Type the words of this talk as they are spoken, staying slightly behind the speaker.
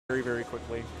very, very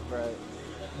quickly. Right.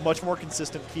 Much more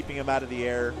consistent, keeping him out of the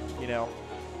air, you know,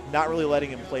 not really letting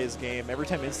him play his game. Every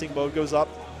time instinct mode goes up,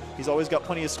 he's always got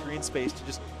plenty of screen space to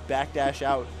just backdash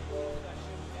out.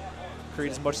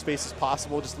 Create as much space as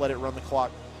possible, just let it run the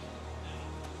clock.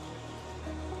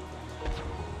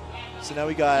 So now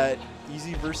we got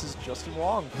Easy versus Justin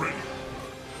Wong.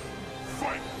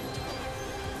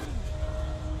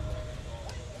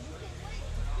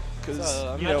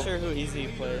 So I'm not sure who Easy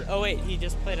played. Oh wait, he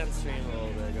just played on stream a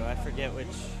little bit ago. I forget which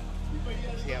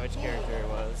character it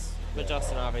was. But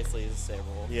Justin obviously is a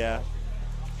Saberwolf. Yeah.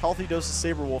 Healthy dose of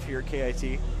Saberwolf here at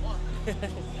KIT.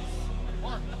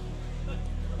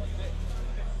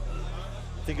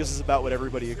 I think this is about what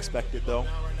everybody expected, though.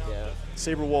 Yeah.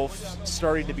 Saberwolf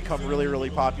starting to become really,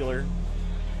 really popular.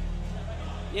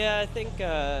 Yeah, I think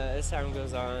as time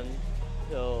goes on,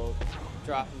 he'll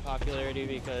drop in popularity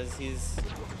because he's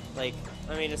like,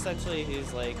 I mean, essentially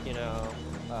he's like, you know,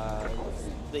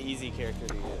 the easy character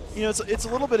to use. You know, it's a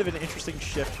little bit of an interesting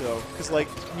shift, though, because, like,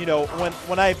 you know,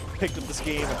 when I picked up this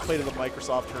game and played in the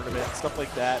Microsoft tournament and stuff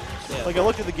like that, like, I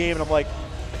looked at the game and I'm like,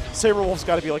 Saberwolf's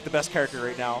got to be, like, the best character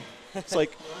right now. It's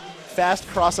like fast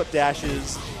cross-up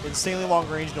dashes, insanely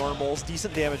long-range normals,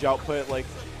 decent damage output. Like,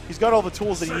 he's got all the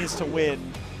tools that he needs to win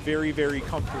very, very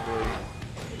comfortably.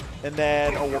 And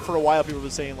then, oh, well, for a while, people were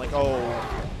saying, like, oh,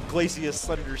 Glacius,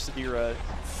 Thunder, Sadira,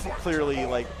 clearly,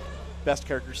 like, best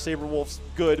characters. Saberwolf's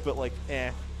good, but, like,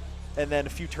 eh. And then a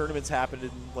few tournaments happened,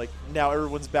 and, like, now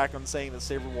everyone's back on saying that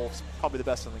Saberwolf's probably the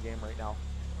best in the game right now.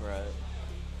 Right.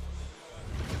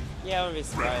 Yeah, I wouldn't be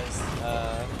surprised.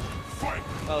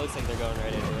 Oh, it looks like they're going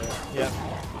right into it.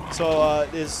 Yeah. So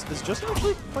is Justin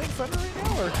actually playing Thunder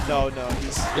right now, or no?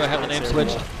 He's. Do I have the name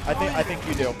switched? I think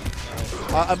you do.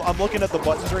 I'm looking at the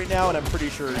buttons right now, and I'm pretty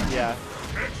sure. Yeah.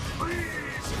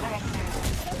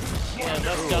 Yeah,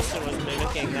 that's Justin was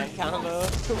mimicking that combo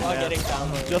while getting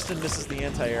combo. Justin misses the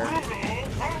anti-air.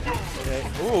 Okay.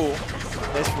 Ooh,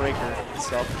 nice breaker and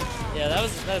stuff. Yeah,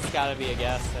 that's got to be a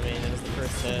guess. I mean, it was the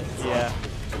first hit. So. Yeah.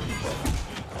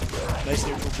 Nice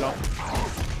neutral jump.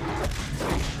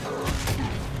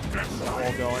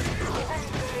 All going.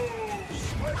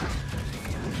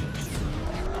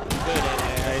 Good in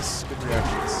air. Nice, good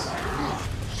reactions.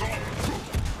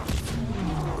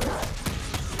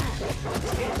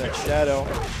 That shadow.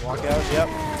 Walk out, yep.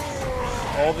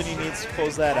 All that he needs to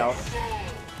close that out.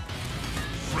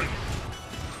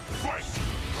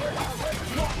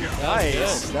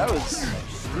 Nice. That was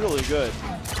really good.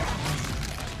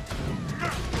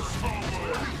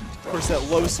 Of course, that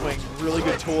low swing, really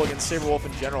good tool against Saberwolf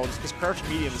in general, just because crouch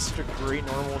medium is such a great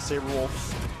normal with Saberwolf.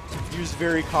 Used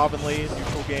very commonly in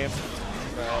neutral game.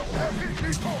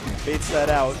 Baits that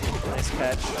out. Nice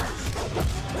catch.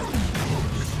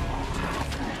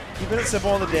 Keeping it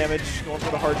simple on the damage, going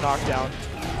for the hard knockdown.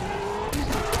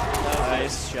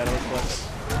 Nice shadow eclipse.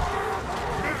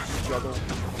 Juggle.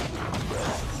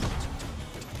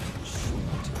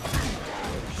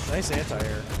 Nice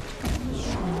anti-air.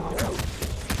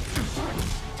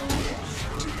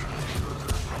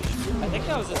 I think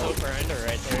that was his over-ender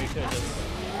right there. He could have just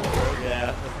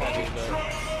with heavy, but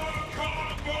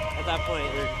at that point,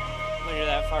 when you're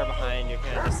that far behind, you're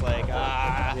kind of just like,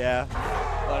 ah. Yeah.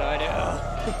 What do I do?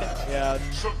 Yeah.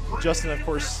 Justin, of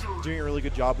course, doing a really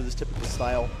good job with his typical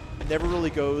style. Never really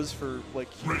goes for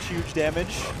like huge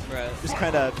damage. Right. Just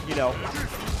kind of, you know,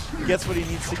 gets what he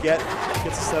needs to get,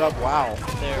 gets it set up. Wow.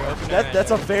 That's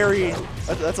a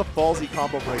ballsy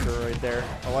combo breaker right there.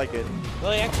 I like it.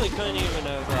 Well, he actually couldn't even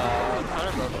have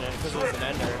counter broken it because it was an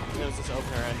ender. It was just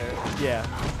opener ender. Yeah.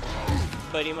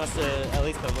 But he must have at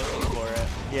least been looking for it.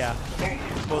 Yeah.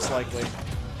 Most likely.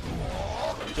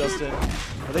 Justin,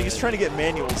 I think he's trying to get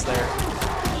manuals there.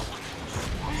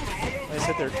 Nice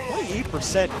hit there.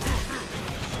 28%.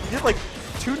 He did like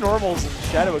 2 normals and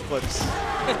Shadow Eclipse.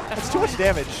 That's too much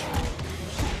damage.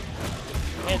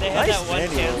 And they had that one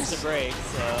chance to break,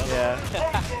 so. Yeah.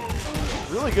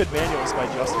 Really good manuals by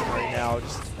Justin right now.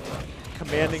 Just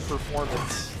commanding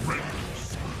performance.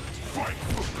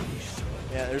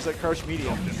 Yeah, there's that crouch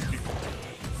medium.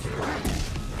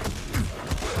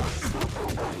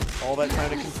 All that trying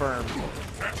to confirm.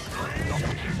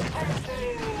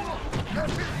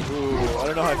 Ooh, I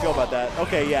don't know how I feel about that.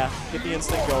 Okay, yeah, get the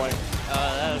instinct going.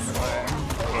 Oh, that was smart.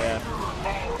 Yeah.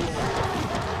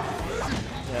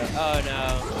 Oh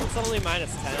no, it's only -10,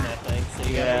 I think, so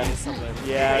you gotta use something.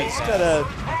 Yeah, you just gotta,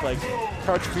 like,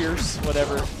 crouch fierce,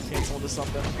 whatever, cancel into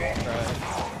something.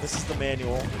 Right. This is the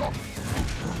manual.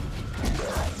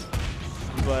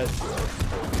 But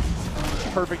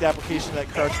perfect application of that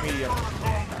crouch medium.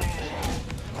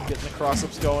 Getting the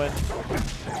cross-ups going.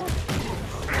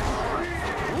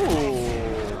 Ooh.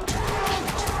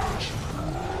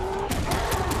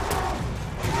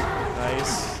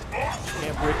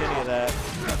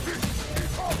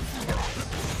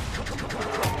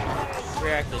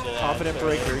 reacted to that. Confident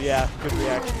breaker, yeah. Good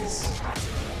reactions.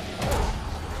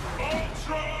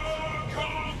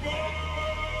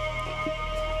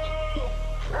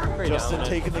 Justin dominant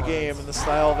taking the game in the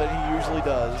style that he usually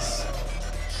does.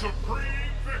 Supreme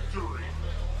victory.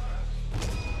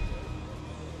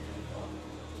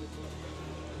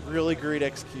 Really great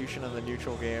execution in the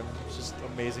neutral game. It's just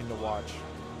amazing to watch.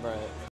 Right.